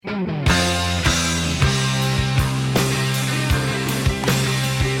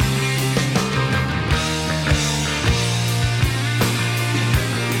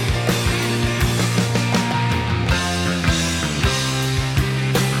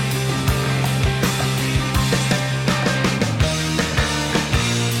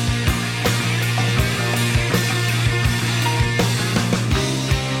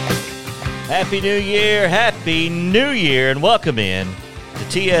Happy New Year, and welcome in to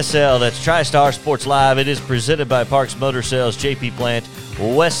TSL. That's TriStar Sports Live. It is presented by Parks Motor Sales. JP Plant,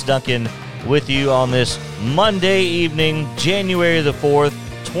 Wes Duncan with you on this Monday evening, January the 4th,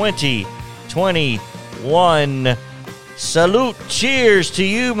 2021. Salute, cheers to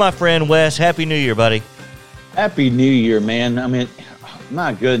you, my friend Wes. Happy New Year, buddy. Happy New Year, man. I mean,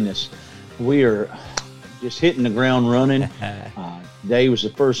 my goodness, we are just hitting the ground running. Today was the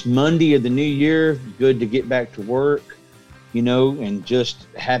first Monday of the new year. Good to get back to work, and just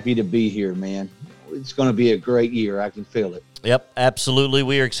happy to be here, man. It's going to be a great year. I can feel it. Yep, absolutely.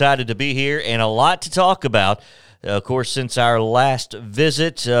 We are excited to be here and a lot to talk about. Of course, since our last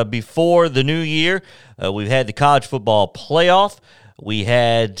visit before the new year, we've had the college football playoff. We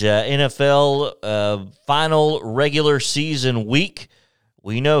had NFL final regular season week.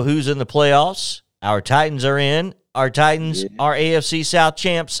 We know who's in the playoffs. Our Titans are in. Our Titans are AFC South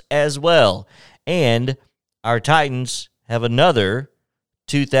champs as well. And our Titans have another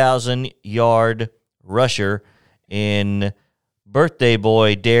 2,000-yard rusher in birthday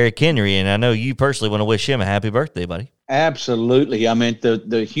boy Derrick Henry. And I know you personally want to wish him a happy birthday, buddy. Absolutely. I mean,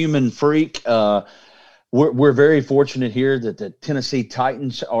 the human freak, we're very fortunate here that the Tennessee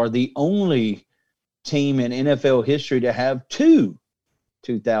Titans are the only team in NFL history to have two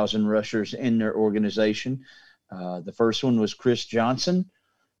 2,000 rushers in their organization. The first one was Chris Johnson,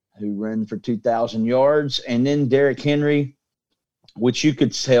 who ran for 2,000 yards, and then Derrick Henry, which you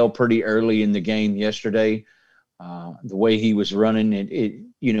could tell pretty early in the game yesterday, the way he was running,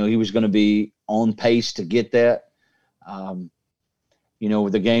 he was going to be on pace to get that.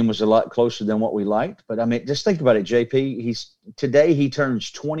 The game was a lot closer than what we liked, but I mean, just think about it, JP. Today he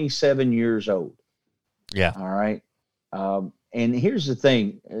turns 27 years old. Yeah. All right. And here's the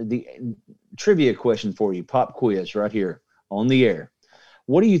thing, the trivia question for you, pop quiz right here on the air.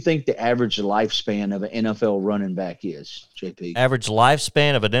 What do you think the average lifespan of an NFL running back is, JP? Average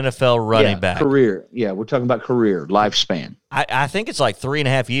lifespan of an NFL running back. Career. Yeah, we're talking about career lifespan. I think it's like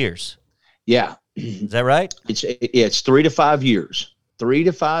 3.5 years. Yeah. Is that right? It's 3 to 5 years. 3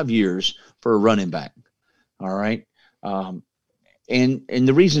 to 5 years for a running back. All right. And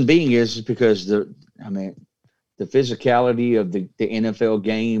the reason being is because the physicality of the NFL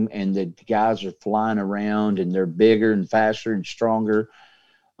game, and the guys are flying around and they're bigger and faster and stronger.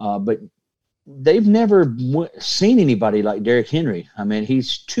 But they've never seen anybody like Derrick Henry. I mean,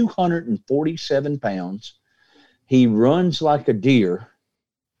 he's 247 pounds. He runs like a deer.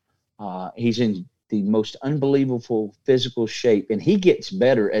 He's in the most unbelievable physical shape, and he gets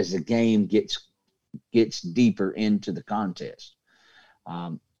better as the game gets deeper into the contest.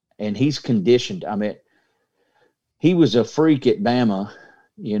 And he's conditioned. I mean, he was a freak at Bama,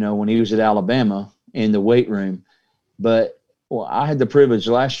 when he was at Alabama in the weight room. But I had the privilege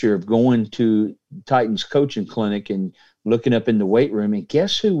last year of going to Titans coaching clinic and looking up in the weight room. And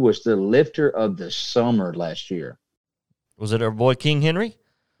guess who was the lifter of the summer last year? Was it our boy King Henry?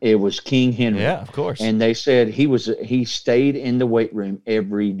 It was King Henry. Yeah, of course. And they said he stayed in the weight room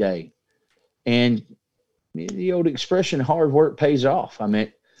every day. And the old expression, hard work pays off. I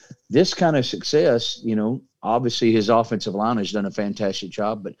mean, this kind of success, obviously his offensive line has done a fantastic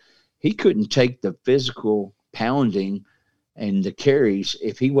job, but he couldn't take the physical pounding and the carries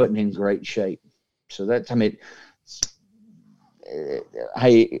if he wasn't in great shape. So hey,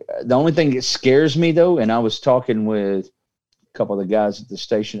 the only thing that scares me though, and I was talking with a couple of the guys at the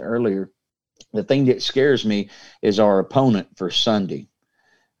station earlier, the thing that scares me is our opponent for Sunday.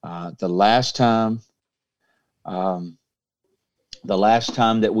 The last time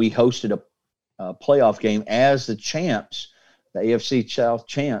that we hosted a playoff game as the champs, the AFC South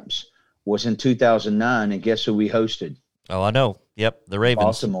champs, was in 2009, and guess who we hosted? Oh, I know. Yep, the Ravens.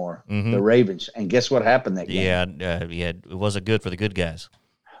 Baltimore, The Ravens. And guess what happened that game? Yeah, it wasn't good for the good guys.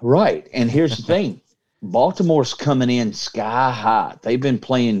 Right, and here's the thing. Baltimore's coming in sky high. They've been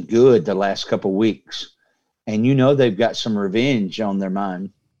playing good the last couple of weeks, and they've got some revenge on their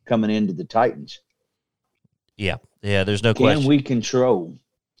mind coming into the Titans. Yeah, there's no question. Can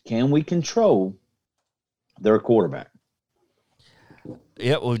we control their quarterback?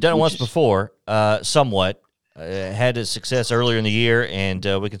 Yeah, we've done it once before, somewhat. Had a success earlier in the year, and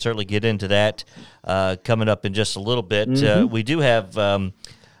we can certainly get into that coming up in just a little bit. We do have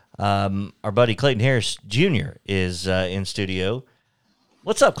our buddy Clayton Harris Jr. is in studio.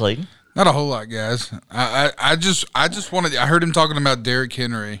 What's up, Clayton? Not a whole lot, guys. I just wanted. I heard him talking about Derrick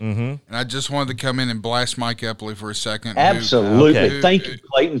Henry, and I just wanted to come in and blast Mike Epley for a second. Absolutely. Thank you,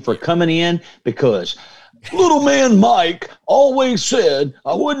 Clayton, for coming in, because little man Mike always said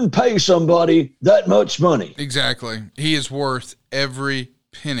I wouldn't pay somebody that much money. Exactly. He is worth every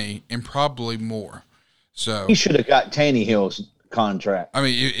penny and probably more. So he should have got Tannehill's contract. I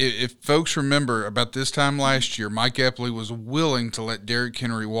mean, if folks remember about this time last year, Mike Eppley was willing to let Derrick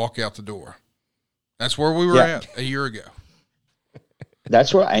Henry walk out the door. That's where we were at a year ago.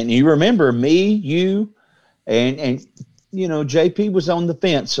 That's right. And you remember me, you, and JP was on the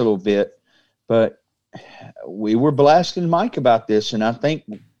fence a little bit, but we were blasting Mike about this, and I think,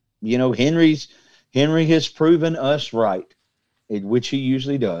 Henry has proven us right, which he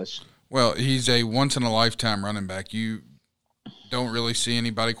usually does. Well, he's a once-in-a-lifetime running back. You don't really see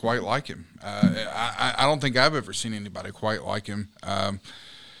anybody quite like him. I don't think I've ever seen anybody quite like him.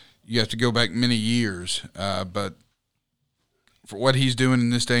 You have to go back many years, but for what he's doing in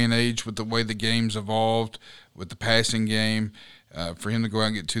this day and age with the way the game's evolved, with the passing game, for him to go out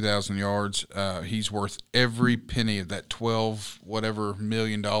and get 2,000 yards, he's worth every penny of that $12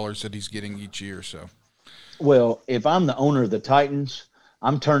 million that he's getting each year. So, well, if I'm the owner of the Titans,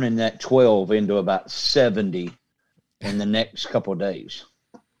 I'm turning that 12 into about 70 in the next couple of days.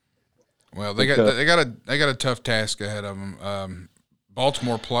 Well, they got a tough task ahead of them.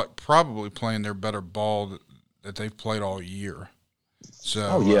 Baltimore probably playing their better ball that they've played all year.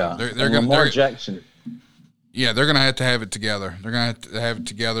 So they're going to Jackson. Yeah, they're going to have it together. They're going to have it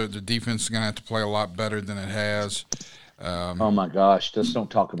together. The defense is going to have to play a lot better than it has. Oh my gosh! Just don't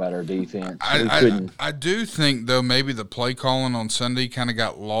talk about our defense. I do think though maybe the play calling on Sunday kind of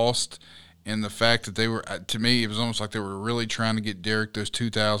got lost in the fact that they were. To me, it was almost like they were really trying to get Derrick those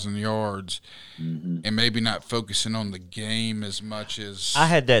 2,000 yards, and maybe not focusing on the game as much as. I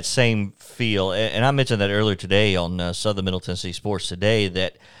had that same feel, and I mentioned that earlier today on Southern Middle Tennessee Sports Today,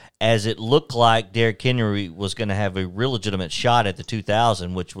 that as it looked like Derrick Henry was going to have a real legitimate shot at the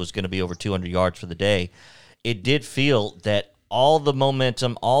 2,000, which was going to be over 200 yards for the day, it did feel that all the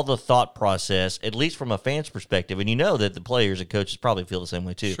momentum, all the thought process, at least from a fan's perspective, and that the players and coaches probably feel the same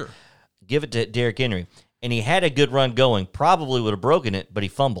way too. Sure. Give it to Derrick Henry. And he had a good run going, probably would have broken it, but he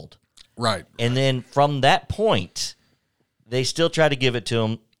fumbled. Right. And then from that point, they still tried to give it to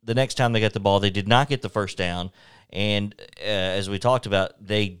him. The next time they got the ball, they did not get the first down. And as we talked about,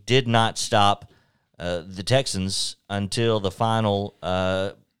 they did not stop the Texans until the final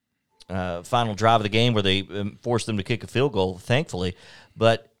drive of the game where they forced them to kick a field goal, thankfully.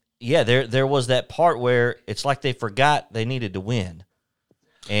 But, yeah, there was that part where it's like they forgot they needed to win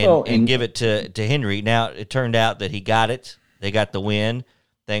and give it to Henry. Now, it turned out that he got it. They got the win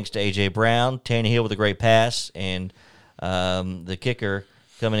thanks to A.J. Brown, Tannehill with a great pass, and the kicker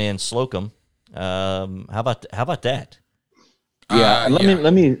coming in, Slocum. How about that? Yeah,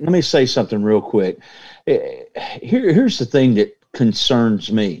 let me say something real quick. Here's the thing that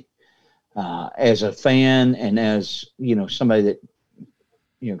concerns me as a fan and as somebody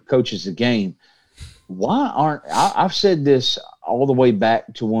that coaches the game. Why aren't I've said this all the way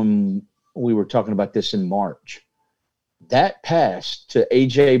back to when we were talking about this in March. That pass to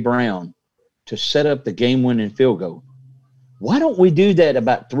A.J. Brown to set up the game-winning field goal. Why don't we do that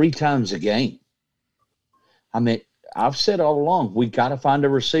about 3 times a game? I mean, I've said all along, we got to find a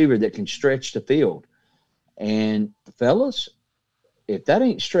receiver that can stretch the field. And, fellas, if that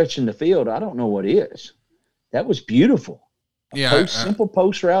ain't stretching the field, I don't know what is. That was beautiful. Simple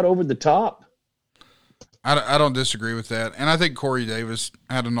post route over the top. I don't disagree with that. And I think Corey Davis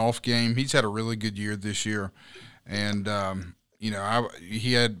had an off game. He's had a really good year this year. And,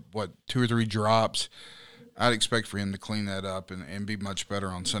 he had, 2 or 3 drops. I'd expect for him to clean that up and be much better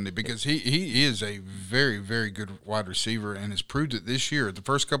on Sunday because he is a very, very good wide receiver and has proved it this year. The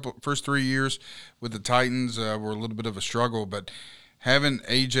first 3 years with the Titans were a little bit of a struggle, but having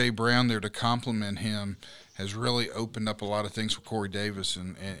A.J. Brown there to complement him has really opened up a lot of things for Corey Davis,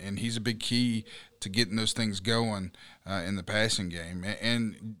 and he's a big key to getting those things going in the passing game.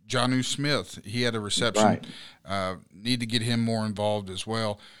 And Jonnu Smith, he had a reception. Right. Need to get him more involved as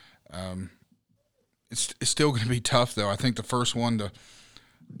well. It's still going to be tough, though. I think the first one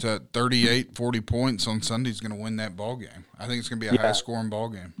to 38, 40 points on Sunday is going to win that ball game. I think it's going to be a high-scoring ball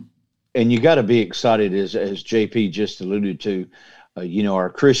game. And you got to be excited, as JP just alluded to, our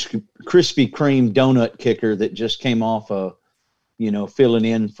Krispy Kreme donut kicker that just came off filling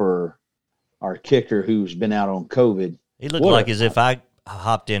in for our kicker who's been out on COVID. He looked like as if I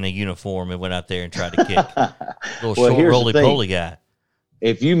hopped in a uniform and went out there and tried to kick. Little short, roly-poly guy.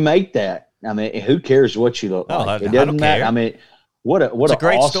 If you make that, I mean, who cares what you look like? It doesn't matter. I mean, what a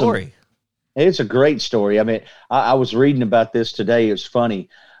great awesome story. It's a great story. I mean, I was reading about this today. It's funny.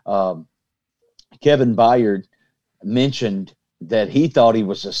 Kevin Byard mentioned that he thought he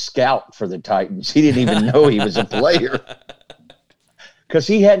was a scout for the Titans. He didn't even know he was a player because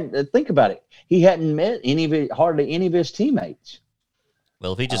he hadn't. Think about it. He hadn't met hardly any of his teammates.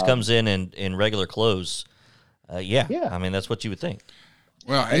 Well, if he just comes in regular clothes, yeah. I mean, that's what you would think.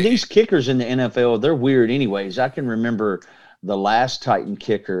 Well, and these kickers in the NFL, they're weird anyways. I can remember the last Titan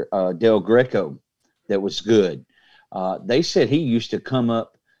kicker, Del Greco, that was good. They said he used to come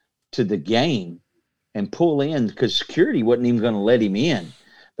up to the game and pull in because security wasn't even going to let him in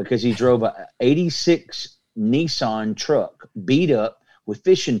because he drove a 86 Nissan truck beat up with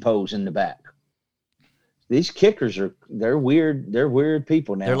fishing poles in the back. These kickers they're weird. They're weird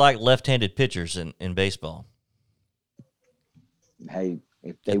people now. They're like left-handed pitchers in baseball. Hey,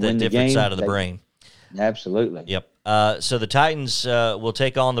 if they At win the the different game, side of the brain. Absolutely. Yep. So the Titans will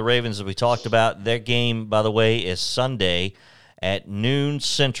take on the Ravens, as we talked about. Their game, by the way, is Sunday at noon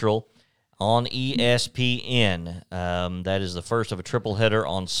Central on ESPN. That is the first of a triple header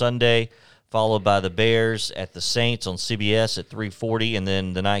on Sunday, followed by the Bears at the Saints on CBS at 3:40, and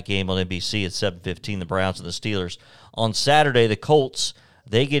then the night game on NBC at 7:15, the Browns and the Steelers. On Saturday, the Colts,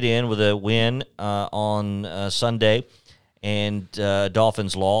 they get in with a win on Sunday, and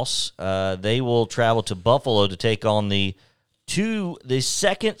Dolphins loss. They will travel to Buffalo to take on the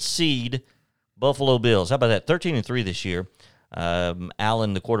second seed Buffalo Bills. How about that? 13-3 this year.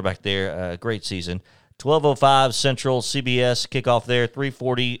 Allen, the quarterback there, great season. 12:05 Central, CBS kickoff there.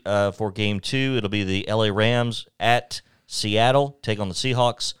 3:40 for Game 2. It'll be the LA Rams at Seattle, take on the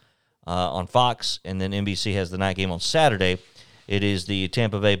Seahawks on Fox, and then NBC has the night game on Saturday. It is the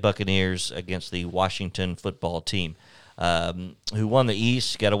Tampa Bay Buccaneers against the Washington football team, who won the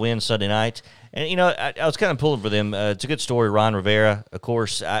East, got a win Sunday night. And, I was kind of pulling for them. It's a good story. Ron Rivera, of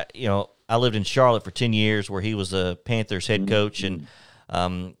course, I lived in Charlotte for 10 years where he was the Panthers head coach. And,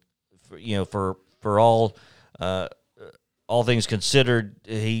 for all things considered,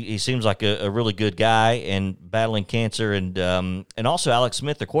 he seems like a really good guy and battling cancer. And also Alex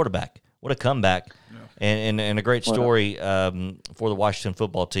Smith, the quarterback. What a comeback. Yeah. And a great story for the Washington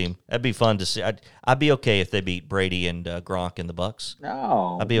football team. That'd be fun to see. I'd be okay if they beat Brady and Gronk and the Bucs.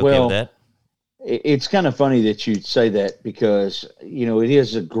 No, I'd be okay with that. It's kind of funny that you say that because, it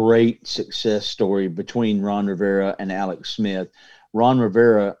is a great success story between Ron Rivera and Alex Smith. Ron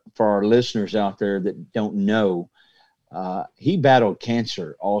Rivera, for our listeners out there that don't know, he battled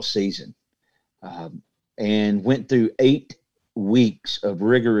cancer all season and went through 8 weeks of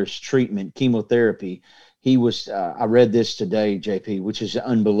rigorous treatment, chemotherapy. He was, I read this today, JP, which is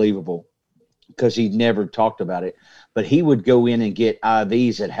unbelievable because he never talked about it, but he would go in and get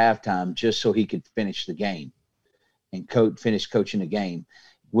IVs at halftime just so he could finish the game and finish coaching the game.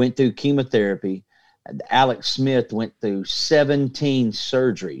 Went through chemotherapy. Alex Smith went through 17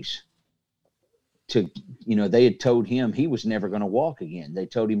 surgeries they had told him he was never going to walk again. They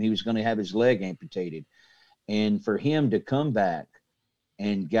told him he was going to have his leg amputated. And for him to come back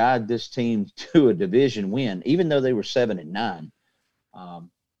and guide this team to a division win, even though they were 7-9,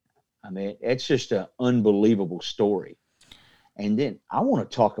 it's just an unbelievable story. And then I want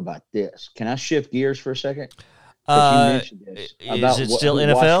to talk about this. Can I shift gears for a second? You mentioned this is it still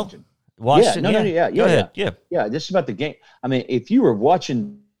NFL? Washington? Yeah. Go ahead. Yeah, this is about the game. If you were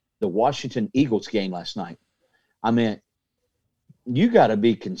watching the Washington Eagles game last night, you got to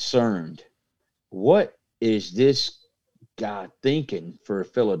be concerned. What is this guy thinking for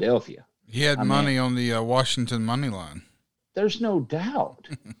Philadelphia? He had money on the Washington money line. There's no doubt.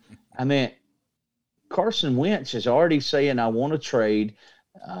 Carson Wentz is already saying, I want to trade.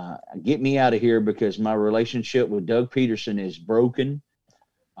 Get me out of here because my relationship with Doug Peterson is broken.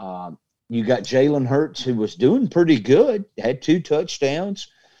 You got Jalen Hurts, who was doing pretty good, had 2 touchdowns,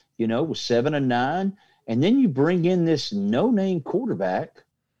 was 7-9. And then you bring in this no-name quarterback,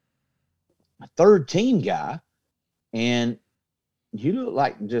 a third-team guy, and you look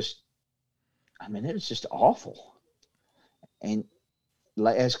like it's just awful. And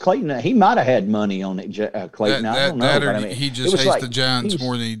as Clayton, he might have had money on it, Clayton. I don't know. He just hates the Giants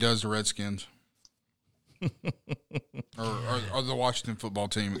more than he does the Redskins. or the Washington football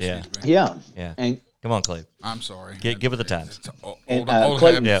team, excuse me. Yeah. And come on, Clay. I'm sorry. Give it the time.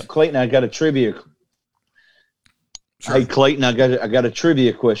 Clayton, I got a trivia. Sure. Hey, Clayton, I got a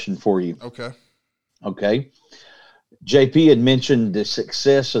trivia question for you. Okay. JP had mentioned the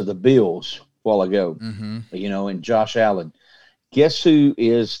success of the Bills a while ago, and Josh Allen. Guess who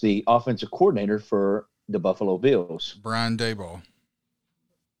is the offensive coordinator for the Buffalo Bills? Brian Daboll.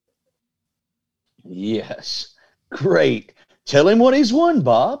 Yes. Great. Tell him what he's won,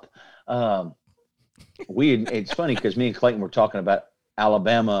 Bob. It's funny because me and Clayton were talking about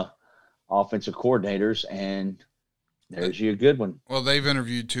Alabama offensive coordinators, and there's you a good one. Well, they've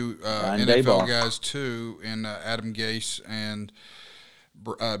interviewed 2 NFL guys too, in Adam Gase and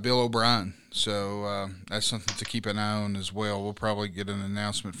Bill O'Brien. So that's something to keep an eye on as well. We'll probably get an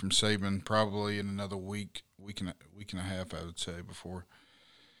announcement from Saban probably in another week and a half, I would say, before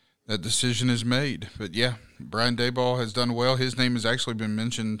that decision is made. But, yeah, Brian Daboll has done well. His name has actually been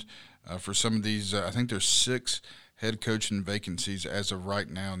mentioned for some of these. I think there's 6 head coaching vacancies as of right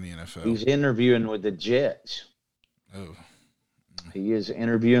now in the NFL. He's interviewing with the Jets. Oh. He is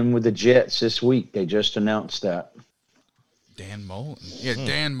interviewing with the Jets this week. They just announced that. Dan Mullen. Yeah,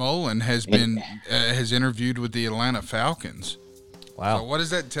 Dan Mullen has interviewed with the Atlanta Falcons. Wow. So what does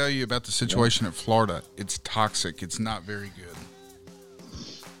that tell you about the situation at Florida? It's toxic. It's not very good.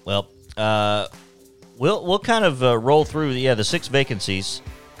 Well, we'll kind of roll through the 6 vacancies.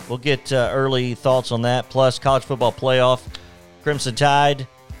 We'll get early thoughts on that, plus college football playoff, Crimson Tide,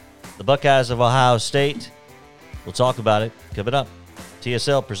 the Buckeyes of Ohio State. We'll talk about it coming up.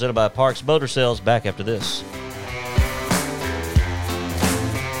 TSL presented by Parks Motor Sales. Back after this.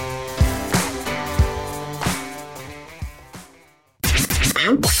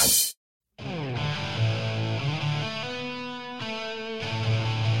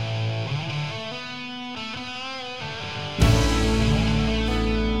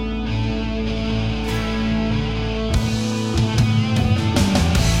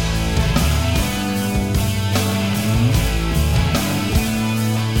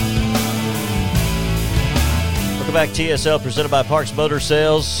 Back TSL presented by Parks Motor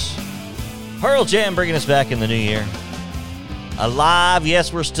Sales. Pearl Jam bringing us back in the new year. Alive.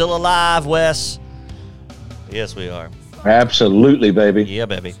 Yes, we're still alive, Wes. Yes, we are. Absolutely, baby. Yeah,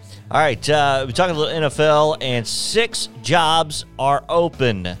 baby. All right, we're talking a little NFL, and 6 jobs are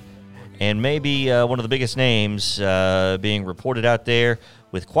open. And maybe one of the biggest names being reported out there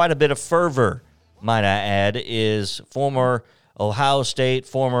with quite a bit of fervor, might I add, is former Ohio State,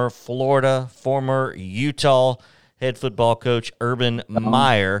 former Florida, former Utah head football coach Urban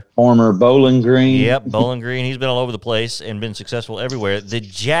Meyer. Former Bowling Green. Yep, Bowling Green. He's been all over the place and been successful everywhere. The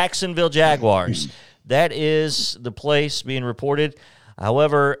Jacksonville Jaguars. That is the place being reported.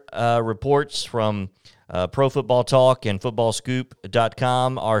 However, reports from Pro Football Talk and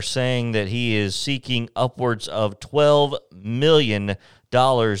FootballScoop.com are saying that he is seeking upwards of $12 million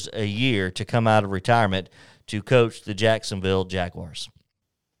a year to come out of retirement to coach the Jacksonville Jaguars.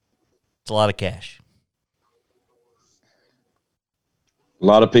 It's a lot of cash. A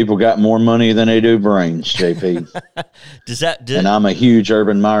lot of people got more money than they do brains, JP. And I'm a huge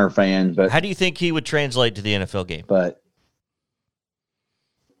Urban Meyer fan, but how do you think he would translate to the NFL game? But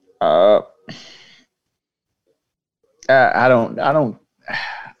I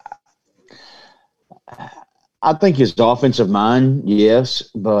think his offensive mind, yes,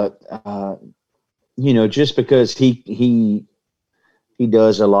 but just because he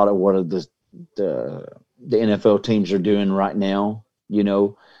does a lot of what the NFL teams are doing right now,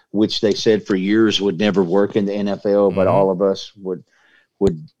 which they said for years would never work in the NFL, but all of us would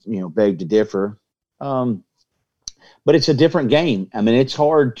beg to differ. But it's a different game. I mean, it's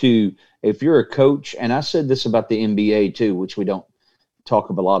hard if you're a coach, and I said this about the NBA too, which we don't talk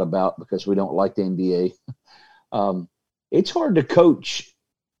a lot about because we don't like the NBA. It's hard to coach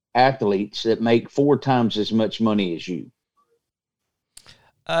athletes that make 4 times as much money as you.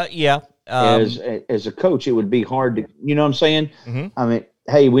 Yeah. As a coach, it would be hard to, you know what I'm saying? Mm-hmm. I mean,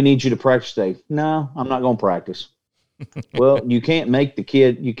 hey, we need you to practice today. No, I'm not going to practice. Well, you can't make the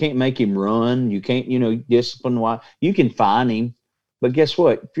kid, you can't make him run. You can't, discipline wise. You can fine him, but guess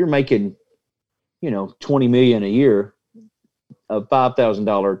what? If you're making, $20 million a year, a $5,000,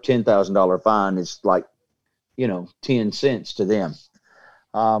 $10,000 fine is like, 10 cents to them.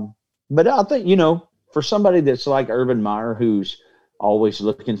 But I think, for somebody that's like Urban Meyer, who's always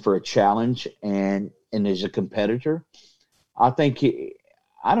looking for a challenge and is a competitor, I think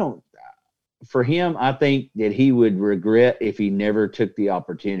for him, I think that he would regret if he never took the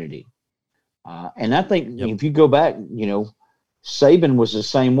opportunity. And I think if you go back, Saban was the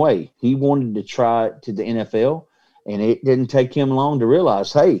same way. He wanted to try it to the NFL, and it didn't take him long to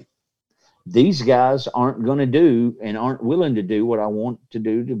realize, hey, these guys aren't going to do and aren't willing to do what I want to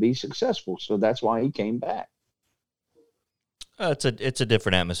do to be successful. So that's why he came back. It's a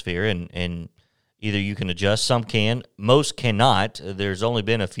different atmosphere, and either you can adjust, some can, most cannot. There's only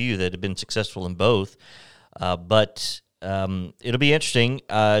been a few that have been successful in both, but it'll be interesting.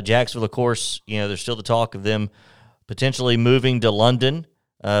 Jacksonville, of course, there's still the talk of them potentially moving to London,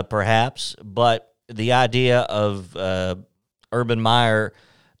 perhaps, but the idea of Urban Meyer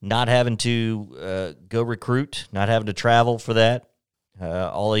not having to go recruit, not having to travel for that,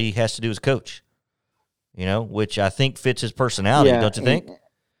 all he has to do is coach. Which I think fits his personality, don't you think?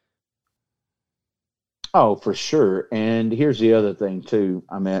 Oh, for sure. And here's the other thing too.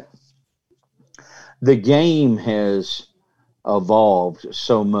 I mean, the game has evolved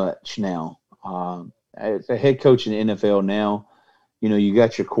so much now. As a head coach in the NFL now, you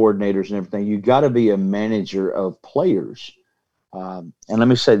got your coordinators and everything. You got to be a manager of players. And let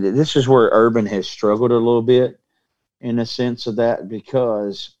me say that this is where Urban has struggled a little bit in a sense of that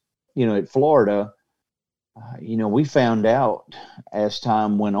because, at Florida, we found out as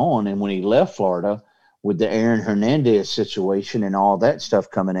time went on and when he left Florida with the Aaron Hernandez situation and all that stuff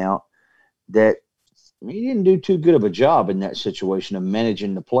coming out, that he didn't do too good of a job in that situation of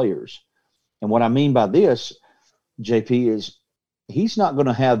managing the players. And what I mean by this, JP, is he's not going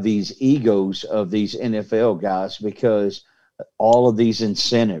to have these egos of these NFL guys because all of these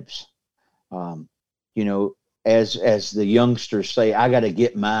incentives, as the youngsters say, I got to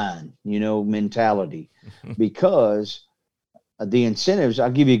get mine, mentality, because the incentives.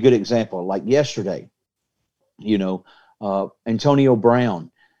 I'll give you a good example. Like yesterday, Antonio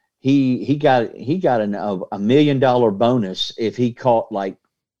Brown, he got a $1 million bonus if he caught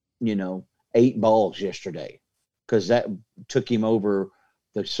 8 balls yesterday, because that took him over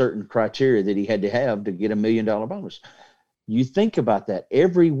the certain criteria that he had to have to get $1 million bonus. You think about that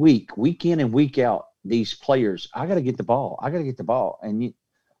every week in and week out. These players, I got to get the ball. And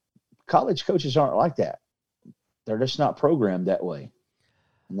college coaches aren't like that. They're just not programmed that way.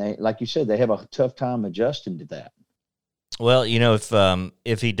 And they, like you said, they have a tough time adjusting to that. Well,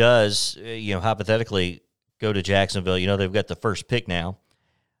 if he does, hypothetically go to Jacksonville, they've got the first pick now.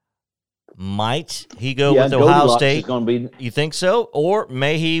 Might he go with Ohio State? You think so? Or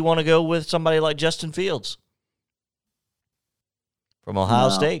may he want to go with somebody like Justin Fields from Ohio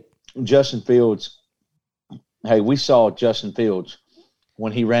State? Justin Fields. Hey, we saw Justin Fields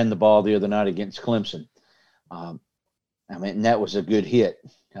when he ran the ball the other night against Clemson. That was a good hit.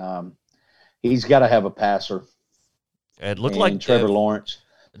 He's got to have a passer. It looked like Trevor Lawrence.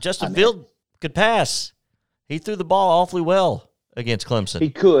 Justin Fields could pass. He threw the ball awfully well against Clemson. He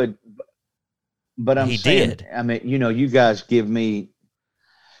could, but he did. You guys give me.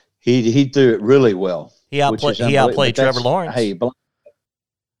 He threw it really well. He outplayed Trevor Lawrence. Hey,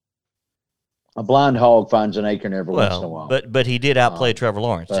 a blind hog finds an acorn every once in a while. But he did outplay Trevor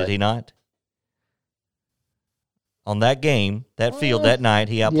Lawrence, did he not? On that game, that field, that night,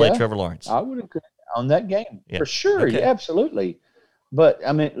 he outplayed Trevor Lawrence. I would agree on that game for sure. Okay. Yeah, absolutely. But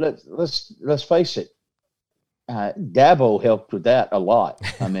let's face it. Dabo helped with that a lot.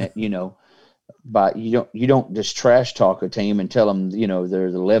 But you don't just trash talk a team and tell them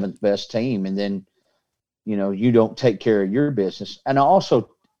they're the 11th best team, and then you don't take care of your business. And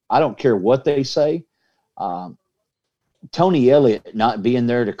I don't care what they say. Tony Elliott not being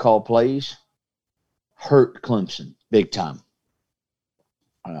there to call plays hurt Clemson big time.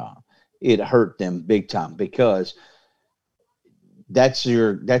 It hurt them big time because that's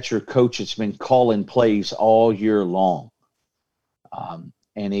your coach that's been calling plays all year long.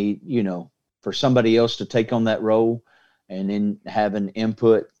 And he, for somebody else to take on that role and then have an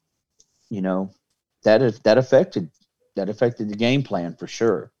input, that affected the game plan for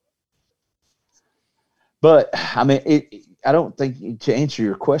sure. But I don't think, to answer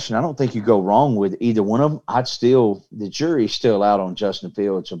your question, I don't think you go wrong with either one of them. The jury's still out on Justin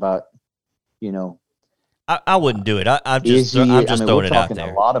Fields about, I wouldn't do it. I'm just throwing it out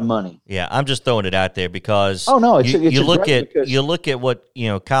there. A lot of money. Yeah, I'm just throwing it out there because you look at what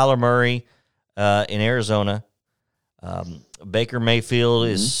Kyler Murray in Arizona, Baker Mayfield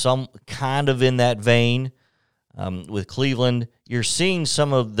is some kind of in that vein. With Cleveland, you're seeing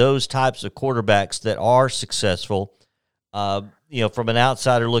some of those types of quarterbacks that are successful. From an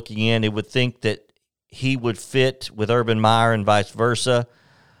outsider looking in, it would think that he would fit with Urban Meyer and vice versa.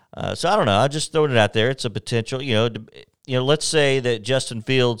 So I don't know. I just throwing it out there. It's a potential. Let's say that Justin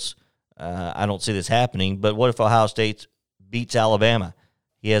Fields. I don't see this happening, but what if Ohio State beats Alabama?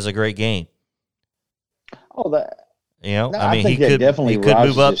 He has a great game. Oh, that. He could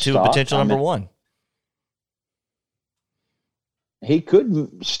move up to a potential number one. He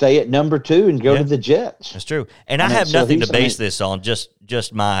could stay at number 2 and go to the Jets. That's true. And I have nothing to base this on, just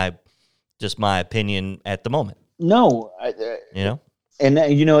my opinion at the moment. No. And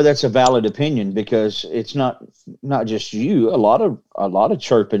that's a valid opinion because it's not just you. A lot of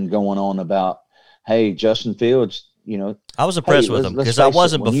chirping going on about, hey, Justin Fields, I was impressed with him because I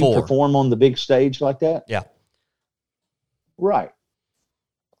wasn't before. When you perform on the big stage like that? Yeah. Right.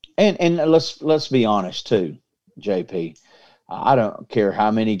 And let's be honest too, JP. I don't care how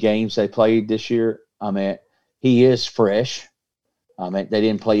many games they played this year. He is fresh. They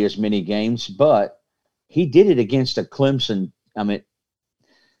didn't play as many games, but he did it against a Clemson.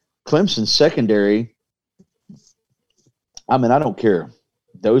 Clemson secondary I mean, I don't care.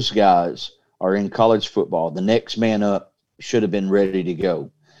 Those guys are in college football. The next man up should have been ready to go.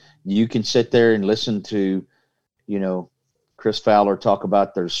 You can sit there and listen to, Chris Fowler talk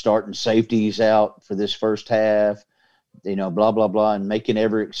about their starting safeties out for this first half, blah, blah, blah, and making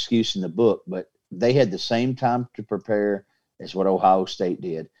every excuse in the book. But they had the same time to prepare as what Ohio State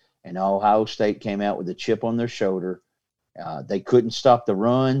did. And Ohio State came out with a chip on their shoulder. They couldn't stop the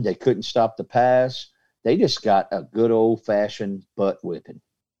run. They couldn't stop the pass. They just got a good old-fashioned butt whipping.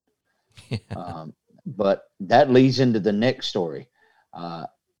 But that leads into the next story.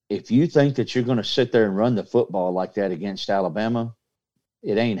 If you think that you're going to sit there and run the football like that against Alabama,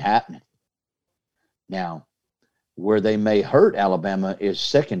 it ain't happening. Now, where they may hurt Alabama is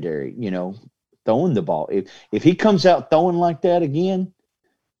secondary, throwing the ball. If he comes out throwing like that again,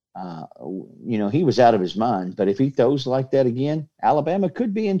 he was out of his mind. But if he throws like that again, Alabama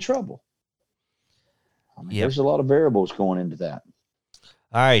could be in trouble. There's a lot of variables going into that.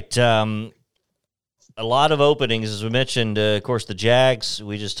 All right. A lot of openings, as we mentioned. Of course, the Jags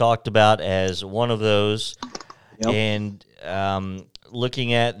we just talked about as one of those. Yep. And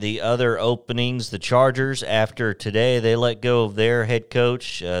looking at the other openings, the Chargers, after today, they let go of their head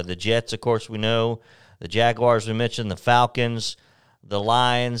coach. The Jets, of course, we know. The Jaguars, we mentioned. The Falcons, the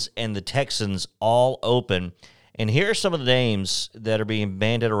Lions, and the Texans all open. And here are some of the names that are being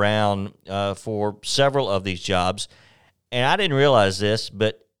banded around for several of these jobs. And I didn't realize this,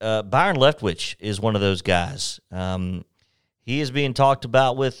 but Byron Leftwich is one of those guys. He is being talked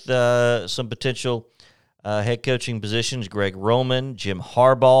about with some potential head coaching positions. Greg Roman, Jim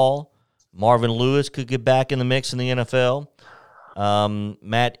Harbaugh, Marvin Lewis could get back in the mix in the NFL.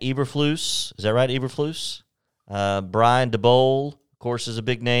 Matt Eberflus, is that right, Eberflus? Brian DeBole, of course, is a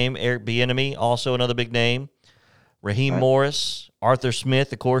big name. Eric Bieniemy, also another big name. Raheem Morris, Arthur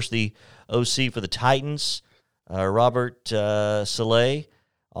Smith, of course, the OC for the Titans. Robert Saleh.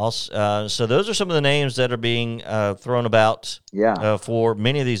 Also, so those are some of the names that are being thrown about for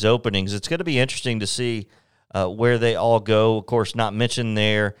many of these openings. It's going to be interesting to see where they all go. Of course, not mentioned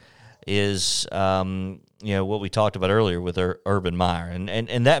there is what we talked about earlier with Urban Meyer,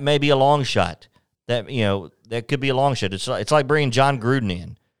 and that may be a long shot. That could be a long shot. It's like bringing John Gruden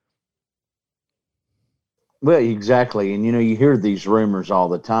in. Well, exactly, and you hear these rumors all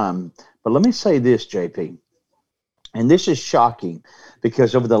the time. But let me say this, JP. And this is shocking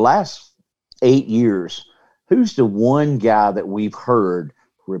because over the last 8 years, who's the one guy that we've heard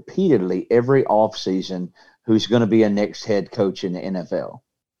repeatedly every offseason who's going to be a next head coach in the NFL?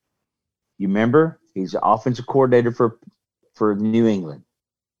 You remember? He's the offensive coordinator for New England,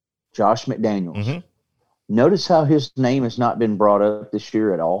 Josh McDaniels. Mm-hmm. Notice how his name has not been brought up this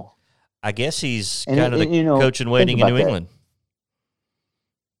year at all. I guess he's kind of the coach in waiting in New England.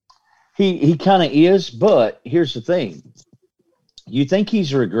 He kind of is, but here's the thing. You think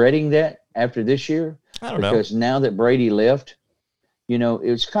he's regretting that after this year? I don't know. Because now that Brady left, it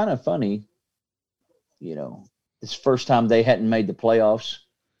was kind of funny. It's the first time they hadn't made the playoffs,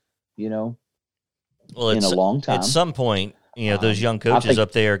 in a long time. At some point, those young coaches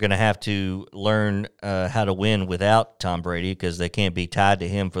up there are going to have to learn how to win without Tom Brady because they can't be tied to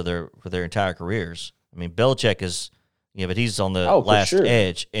him for their entire careers. I mean, Belichick is – but he's on the last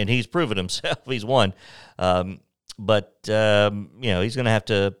edge, and he's proven himself. He's won. But he's going to have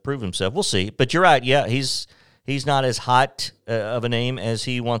to prove himself. We'll see. But you're right. Yeah, he's not as hot of a name as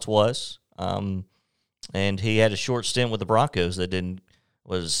he once was. And he had a short stint with the Broncos that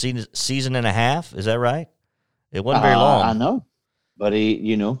was a season and a half. Is that right? It wasn't very long. I know. But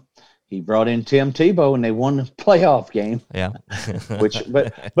he brought in Tim Tebow, and they won the playoff game. Yeah.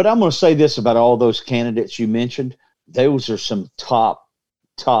 But I'm going to say this about all those candidates you mentioned. Those are some top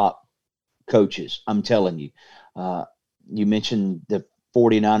coaches, I'm telling you. You mentioned the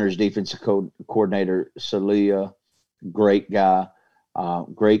 49ers defensive coordinator, Salia, great guy,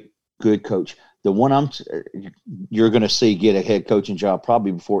 good coach. The one you're going to see get a head coaching job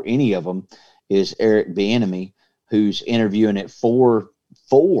probably before any of them is Eric Bieniemy, who's interviewing at four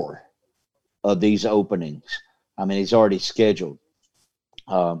of these openings. I mean, he's already scheduled.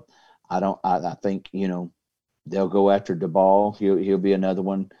 I think, they'll go after DeBall. He'll be another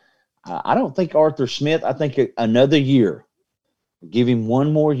one. I don't think Arthur Smith. I think another year. Give him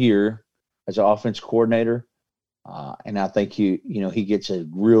one more year as an offense coordinator, and I think he gets a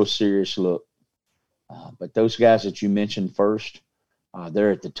real serious look. But those guys that you mentioned first,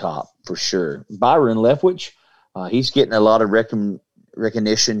 they're at the top for sure. Byron Leftwich, he's getting a lot of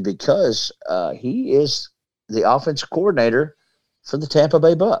recognition because he is the offensive coordinator for the Tampa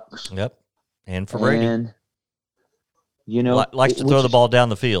Bay Bucks. Yep, and for Brady. And, likes to throw the ball down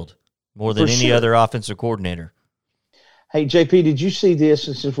the field more than any other offensive coordinator. Hey, JP, did you see this?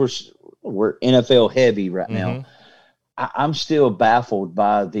 Since we're NFL heavy right now, I'm still baffled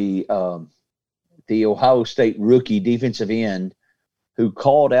by the Ohio State rookie defensive end who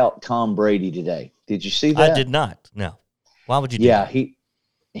called out Tom Brady today. Did you see that? I did not. No. Why would you do that? Yeah,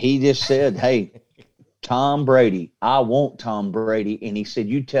 he just said, hey, Tom Brady, I want Tom Brady. And he said,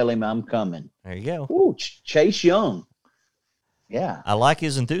 you tell him I'm coming. There you go. Ooh, Chase Young. Yeah. I like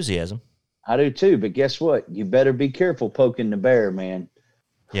his enthusiasm. I do too, but guess what? You better be careful poking the bear, man.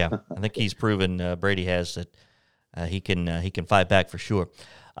 Yeah, I think he's proven Brady has that he can fight back for sure.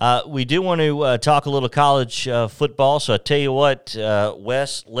 We do want to talk a little college football, so I tell you what,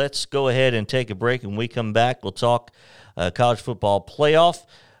 Wes, let's go ahead and take a break. When we come back, we'll talk college football playoff.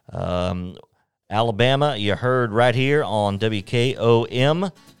 Alabama, you heard right here on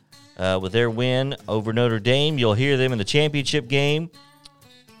WKOM with their win over Notre Dame. You'll hear them in the championship game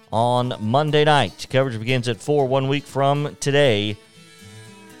on Monday night. Coverage begins at 4 1 week from today.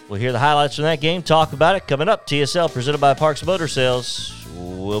 We'll hear the highlights from that game, talk about it. Coming up, TSL presented by Parks Motor Sales.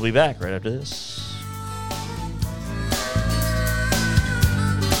 We'll be back right after this.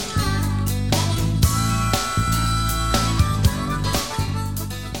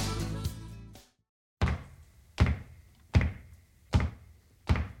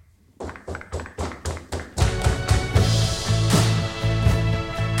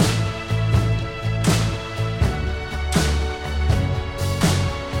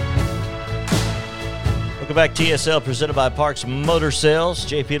 Welcome back, TSL, presented by Parks Motor Sales.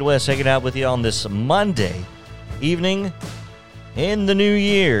 JP and Wes hanging out with you on this Monday evening in the new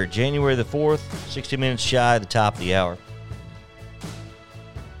year, January the 4th, 60 minutes shy of the top of the hour.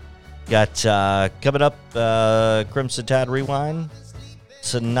 Got coming up Crimson Tide Rewind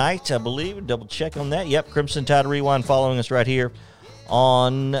tonight, I believe. Double check on that. Yep, Crimson Tide Rewind following us right here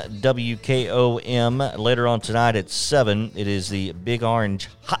on WKOM. Later on tonight at 7, it is the Big Orange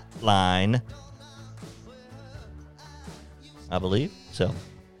Hotline, I believe. So,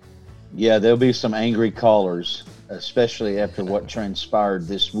 yeah, there'll be some angry callers, especially after what transpired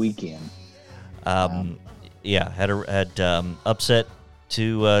this weekend. Yeah, had upset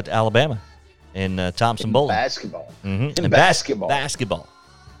to Alabama in Thompson Bowl. Basketball. Mm-hmm. In basketball. Basketball.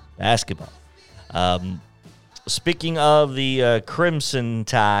 Speaking of the Crimson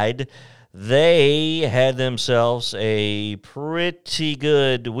Tide, they had themselves a pretty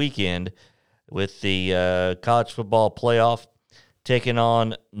good weekend with the college football playoff, taking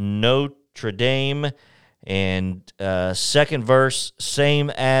on Notre Dame, and second verse, same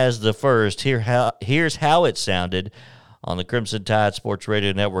as the first. Here's how it sounded on the Crimson Tide Sports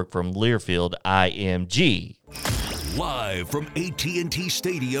Radio Network from Learfield, IMG. Live from AT&T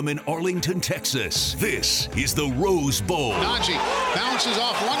Stadium in Arlington, Texas, this is the Rose Bowl. Najee bounces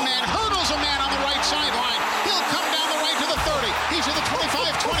off one man, hurdles a man on the right sideline. He'll come down the right to the 30. He's to the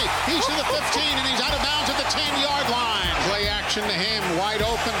 25-20. He's to the 15, and he's out of bounds at the 10-yard line. Play action to him, wide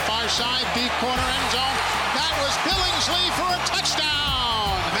open, far side, deep corner end zone. That was Billingsley for a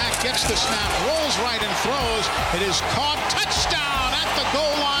touchdown. Mack gets the snap, rolls right and throws. It is caught. Touchdown at the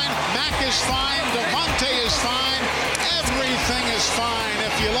goal line. Mack is fine. Devontae is fine. Everything is fine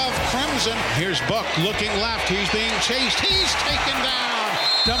if you love Crimson. Here's Buck looking left. He's being chased. He's taken down.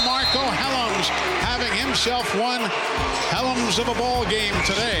 DeMarco Helms having himself one Helms of a ball game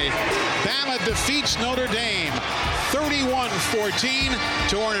today. Bama defeats Notre Dame 31-14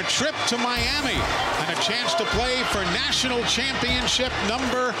 to earn a trip to Miami and a chance to play for national championship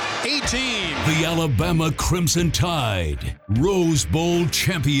number 18. The Alabama Crimson Tide, Rose Bowl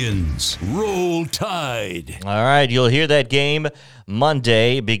champions. Roll Tide. All right, you'll hear that game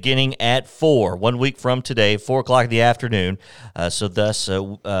Monday beginning at 4, 1 week from today, 4 o'clock in the afternoon. So thus,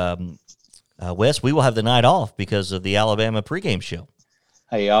 Wes, we will have the night off because of the Alabama pregame show.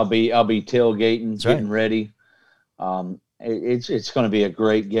 Hey, I'll be tailgating, That's getting right. ready. It's going to be a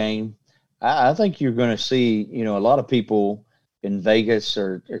great game. I think you're going to see, a lot of people in Vegas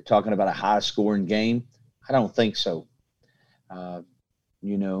are talking about a high scoring game. I don't think so.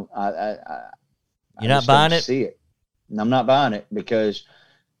 You're not buying it? See it. And I'm not buying it because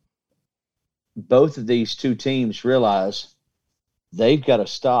both of these two teams realize they've got to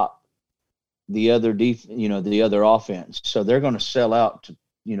stop the other the other offense. So they're going to sell out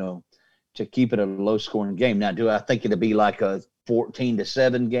to keep it a low scoring game. Now, do I think it'll be like a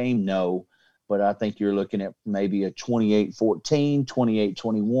 14-7 game? No, but I think you're looking at maybe a 28-14,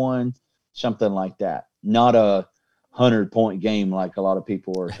 28-21, something like that. Not a 100-point game like a lot of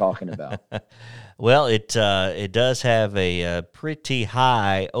people are talking about. Well, it does have a pretty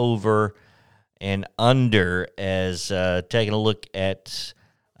high over and under as taking a look at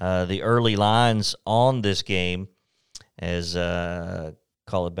the early lines on this game. as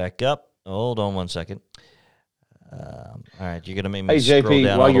call it back up. Hold on one second. All right, you're going to make me scroll JP,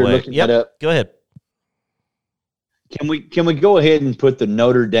 down while all the you're way. looking that up, go ahead. Can we go ahead and put the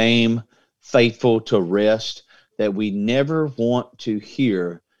Notre Dame faithful to rest, that we never want to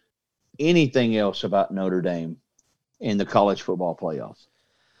hear anything else about Notre Dame in the college football playoffs?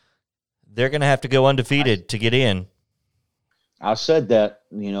 They're going to have to go undefeated to get in. I said that,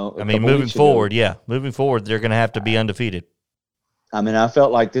 moving forward, moving forward, they're going to have to be undefeated. I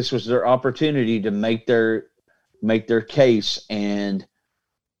felt like this was their opportunity to make their case, and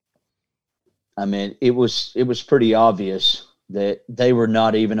it was pretty obvious that they were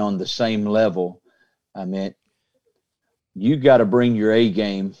not even on the same level. You got to bring your A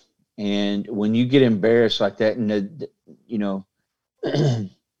game, and when you get embarrassed like that, and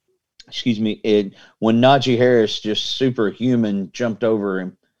excuse me, when Najee Harris just superhuman jumped over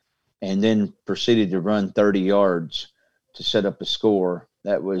him and then proceeded to run 30 yards to set up a score,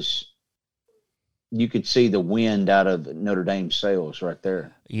 that was, you could see the wind out of Notre Dame's sails right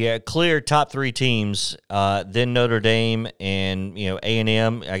there. Yeah, clear top three teams. Then Notre Dame and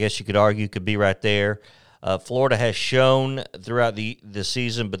A&M. I guess you could argue could be right there. Florida has shown throughout the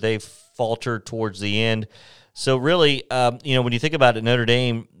season, but they faltered towards the end. So really, when you think about it, Notre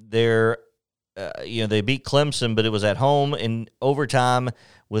Dame, they beat Clemson, but it was at home in overtime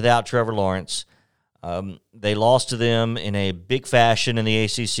without Trevor Lawrence. They lost to them in a big fashion in the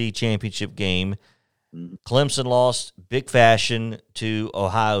ACC championship game. Clemson lost big fashion to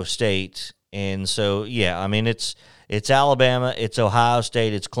Ohio State. And so, it's Alabama, it's Ohio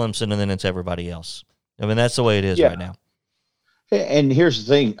State, it's Clemson, and then it's everybody else. That's the way it is right now. And here's the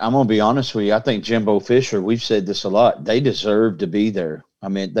thing. I'm going to be honest with you. I think Jimbo Fisher, we've said this a lot, they deserve to be there.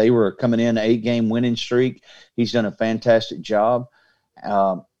 They were coming in an 8-game winning streak. He's done a fantastic job.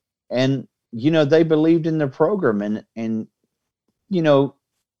 And they believed in their program. And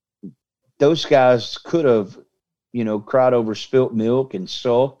those guys could have, cried over spilt milk and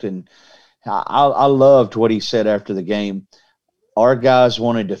sulked. And I loved what he said after the game. Our guys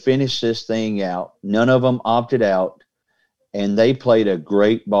wanted to finish this thing out. None of them opted out, and they played a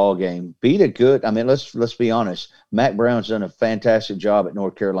great ball game. Beat a good. Let's be honest. Mac Brown's done a fantastic job at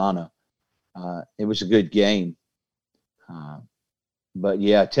North Carolina. It was a good game. But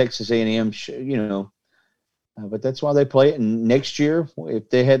yeah, Texas A&M, but that's why they play it. And next year, if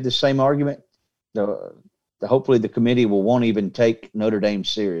they had the same argument, hopefully the committee won't even take Notre Dame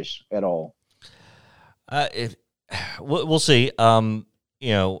serious at all. We'll see. I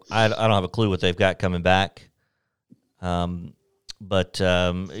don't have a clue what they've got coming back. But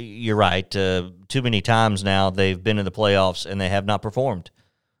you're right. Too many times now they've been in the playoffs and they have not performed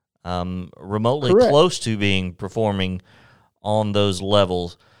remotely close to performing on those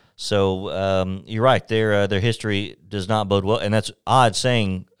levels. So you're right. Their history does not bode well, and that's odd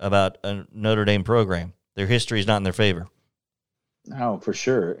saying about a Notre Dame program. Their history is not in their favor. No, for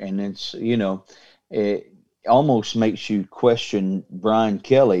sure. And it's, it almost makes you question Brian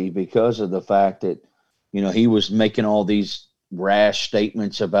Kelly because of the fact that, he was making all these rash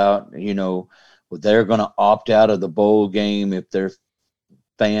statements about, they're going to opt out of the bowl game if their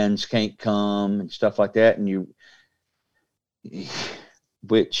fans can't come and stuff like that. And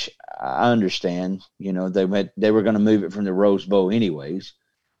which I understand, they were going to move it from the Rose Bowl anyways,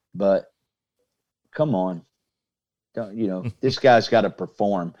 but come on. This guy's got to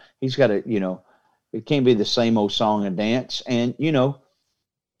perform. He's got to, it can't be the same old song and dance. And,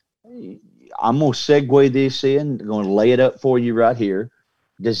 I'm going to segue this in. I'm going to lay it up for you right here.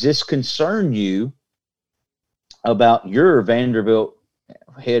 Does this concern you about your Vanderbilt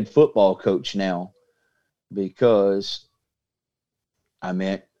head football coach now? Because,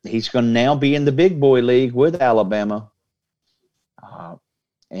 he's going to now be in the big boy league with Alabama.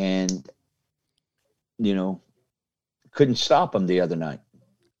 And, couldn't stop him the other night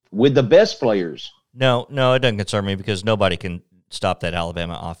with the best players. No, it doesn't concern me because nobody can stop that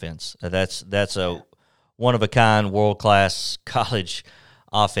Alabama offense. That's a one-of-a-kind, world-class college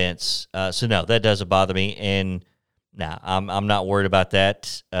offense. So, no, that doesn't bother me. And, I'm not worried about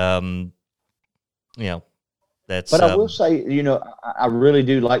that. That's. But I will say, I really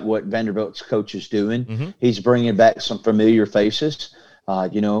do like what Vanderbilt's coach is doing. Mm-hmm. He's bringing back some familiar faces.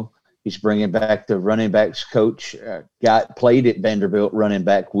 He's bringing back the running backs coach. Played at Vanderbilt running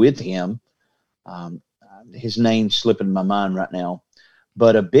back with him. His name's slipping my mind right now.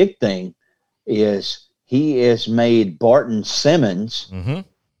 But a big thing is he has made Barton Simmons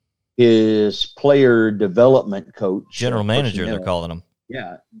his player development coach. General manager, they're calling him.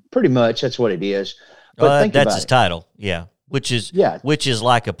 Yeah, pretty much. That's what it is. But that's his title, yeah. Which is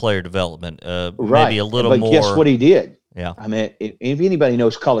like a player development. Maybe a little more. But guess what he did? Yeah. I mean, if anybody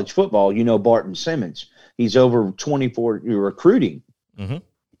knows college football, you know Barton Simmons. He's over 24 recruiting. Mm-hmm.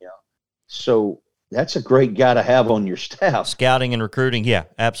 Yeah. So that's a great guy to have on your staff. Scouting and recruiting, yeah,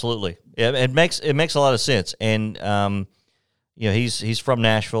 absolutely. It makes a lot of sense. And he's from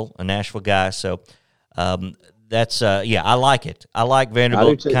Nashville, a Nashville guy. So that's I like it. I like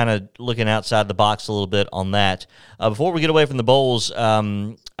Vanderbilt kind of looking outside the box a little bit on that. Before we get away from the bowls,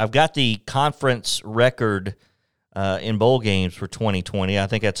 I've got the conference record in bowl games for 2020. I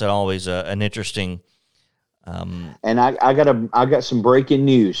think that's always an interesting. And I got some breaking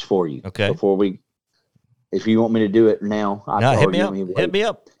news for you. Okay. Before if you want me to do it now, hit me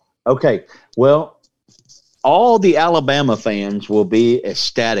up. Okay. Well, all the Alabama fans will be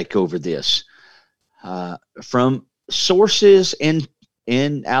ecstatic over this. From sources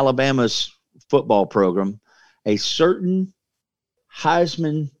in Alabama's football program, a certain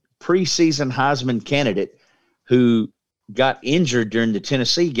preseason Heisman candidate who got injured during the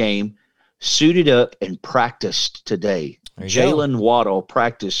Tennessee game suited up and practiced today. Jalen Waddle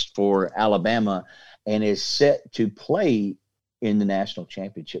practiced for Alabama and is set to play in the national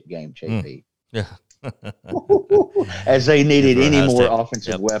championship game, JP. Yeah. As they needed any more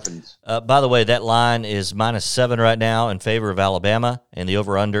offensive weapons. By the way, that line is -7 right now in favor of Alabama, and the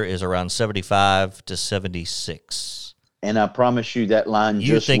over-under is around 75 to 76. And I promise you that line you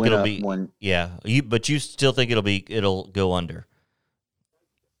just think went it'll up be, when. Yeah, but you still think it'll go under.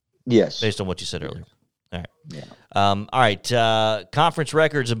 Yes. Based on what you said earlier. All right. Yeah. All right. Conference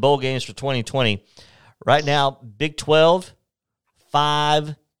records and bowl games for 2020. Right now, Big 12,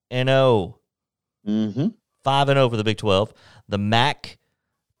 5-0. Mm-hmm. 5-0 for the Big 12. The MAC,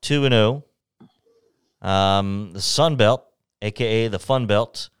 2-0. The Sun Belt, a.k.a. the Fun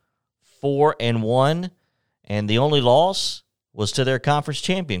Belt, 4-1. And the only loss was to their conference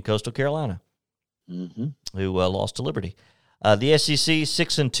champion, Coastal Carolina, who lost to Liberty. The SEC,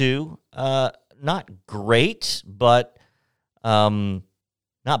 6-2. Not great, but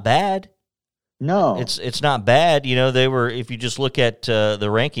not bad. No. It's not bad. They were, if you just look at the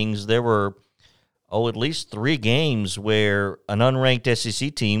rankings, there were at least 3 games where an unranked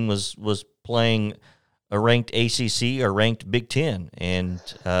SEC team was playing a ranked ACC or ranked Big Ten, and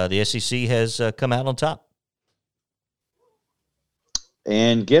the SEC has come out on top.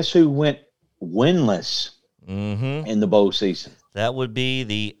 And guess who went winless in the bowl season? That would be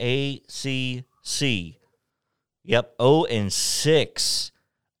the ACC. Yep, 0-6.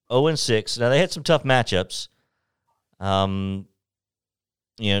 0-6. Now, they had some tough matchups. Notre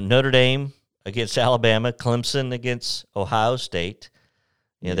Dame against Alabama, Clemson against Ohio State.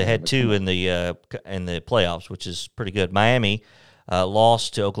 They had 2 in the playoffs, which is pretty good. Miami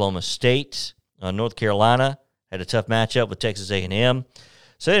lost to Oklahoma State. North Carolina had a tough matchup with Texas A&M.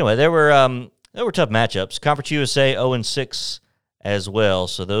 So anyway, there were tough matchups. Conference USA 0-6 as well.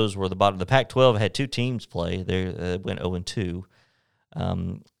 So those were the bottom. The Pac-12 had 2 teams play. They went 0-2.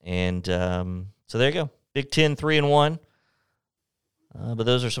 So there you go. Big Ten 3-1. But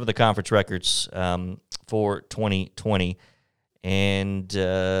those are some of the conference records for 2020. And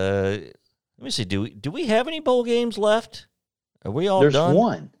let me see. Do we have any bowl games left? Are we all done? There's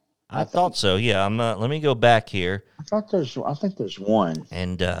one. I thought so. Yeah. Let me go back here. I think there's one.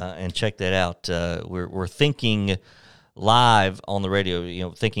 And check that out. We're thinking live on the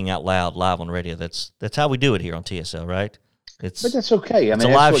radio. Thinking out loud live on the radio. That's how we do it here on TSL, right? But that's okay. I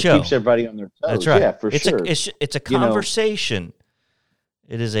mean, a live that's what show. Keeps everybody on their toes. That's right. Yeah, for sure. It's a conversation.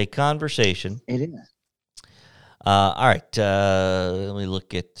 It is a conversation. It is. All right. Let me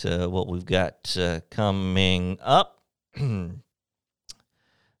look at what we've got coming up.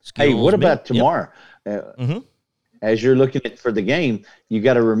 Hey, what about tomorrow? Yep. As you're looking for the game, you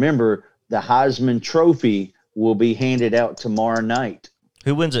got to remember the Heisman Trophy will be handed out tomorrow night.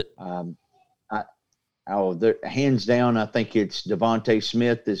 Who wins it? Hands down, I think it's Devontae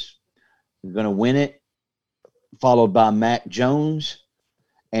Smith is going to win it, followed by Mac Jones.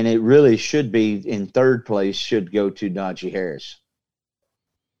 And it really should be in third place, should go to Najee Harris.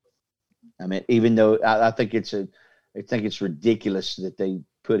 I mean, even though I think it's ridiculous that they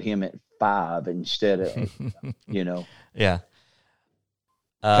put him at 5 instead of, Yeah.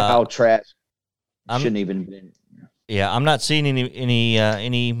 Kyle Trask shouldn't even been. Yeah, I'm not seeing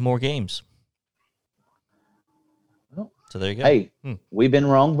any more games. Well, so there you go. Hey, we've been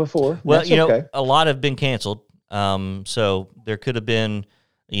wrong before. Well, That's okay. A lot have been canceled. So there could have been.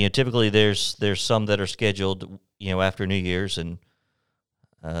 Typically there's some that are scheduled, after New Year's, and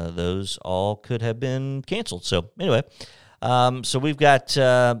those all could have been canceled. So anyway, so we've got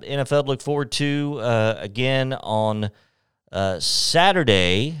NFL to look forward to again on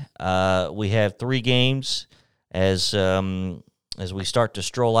Saturday. We have 3 games as we start to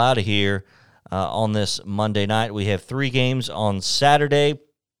stroll out of here on this Monday night. We have 3 games on Saturday,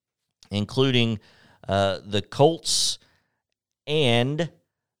 including the Colts and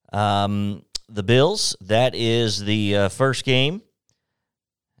the Bills. That is the first game.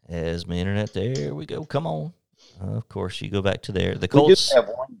 As my internet, there we go. Come on. Of course, you go back to there. The Colts. We do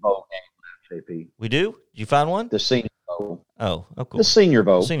have one bowl game left, JP. We do? Did you find one? The Senior Bowl. Oh, cool. The Senior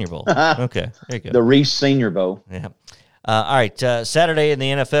Bowl. Senior Bowl. Okay, there you go. The Reese Senior Bowl. Yeah. All right, Saturday in the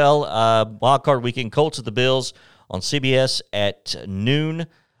NFL, Wild Card Weekend, Colts at the Bills on CBS at noon.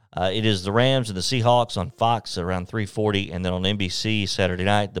 It is the Rams and the Seahawks on Fox around 3:40, and then on NBC Saturday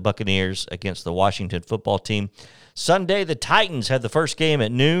night, the Buccaneers against the Washington football team. Sunday, the Titans have the first game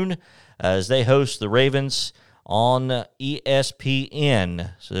at noon as they host the Ravens on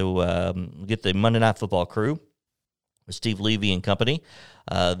ESPN. So get the Monday Night Football crew with Steve Levy and company.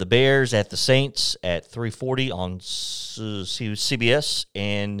 The Bears at the Saints at 3:40 on CBS,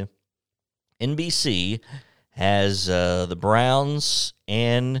 and NBC has the Browns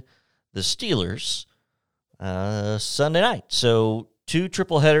and the Steelers Sunday night. So 2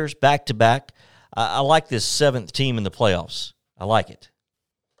 triple headers back to back. I like this 7th team in the playoffs. I like it.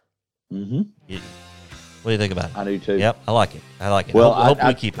 Mm-hmm. What do you think about it? I do too. Yep, I like it. I like it. Well, hope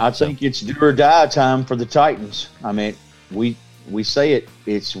we keep it. I think it's do or die time for the Titans. I mean, we say it.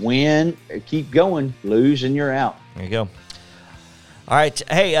 It's win, keep going, lose, and you're out. There you go. All right.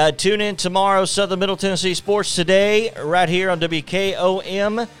 Hey, tune in tomorrow, Southern Middle Tennessee Sports Today, right here on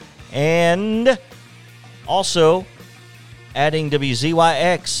WKOM. And also adding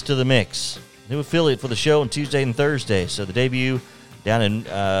WZYX to the mix. New affiliate for the show on Tuesday and Thursday. So the debut down in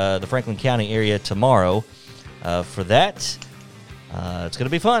the Franklin County area tomorrow. For that, it's going to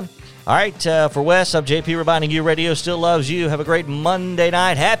be fun. All right, for Wes, I'm JP reminding you, radio still loves you. Have a great Monday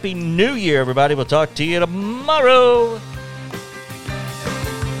night. Happy New Year, everybody. We'll talk to you tomorrow.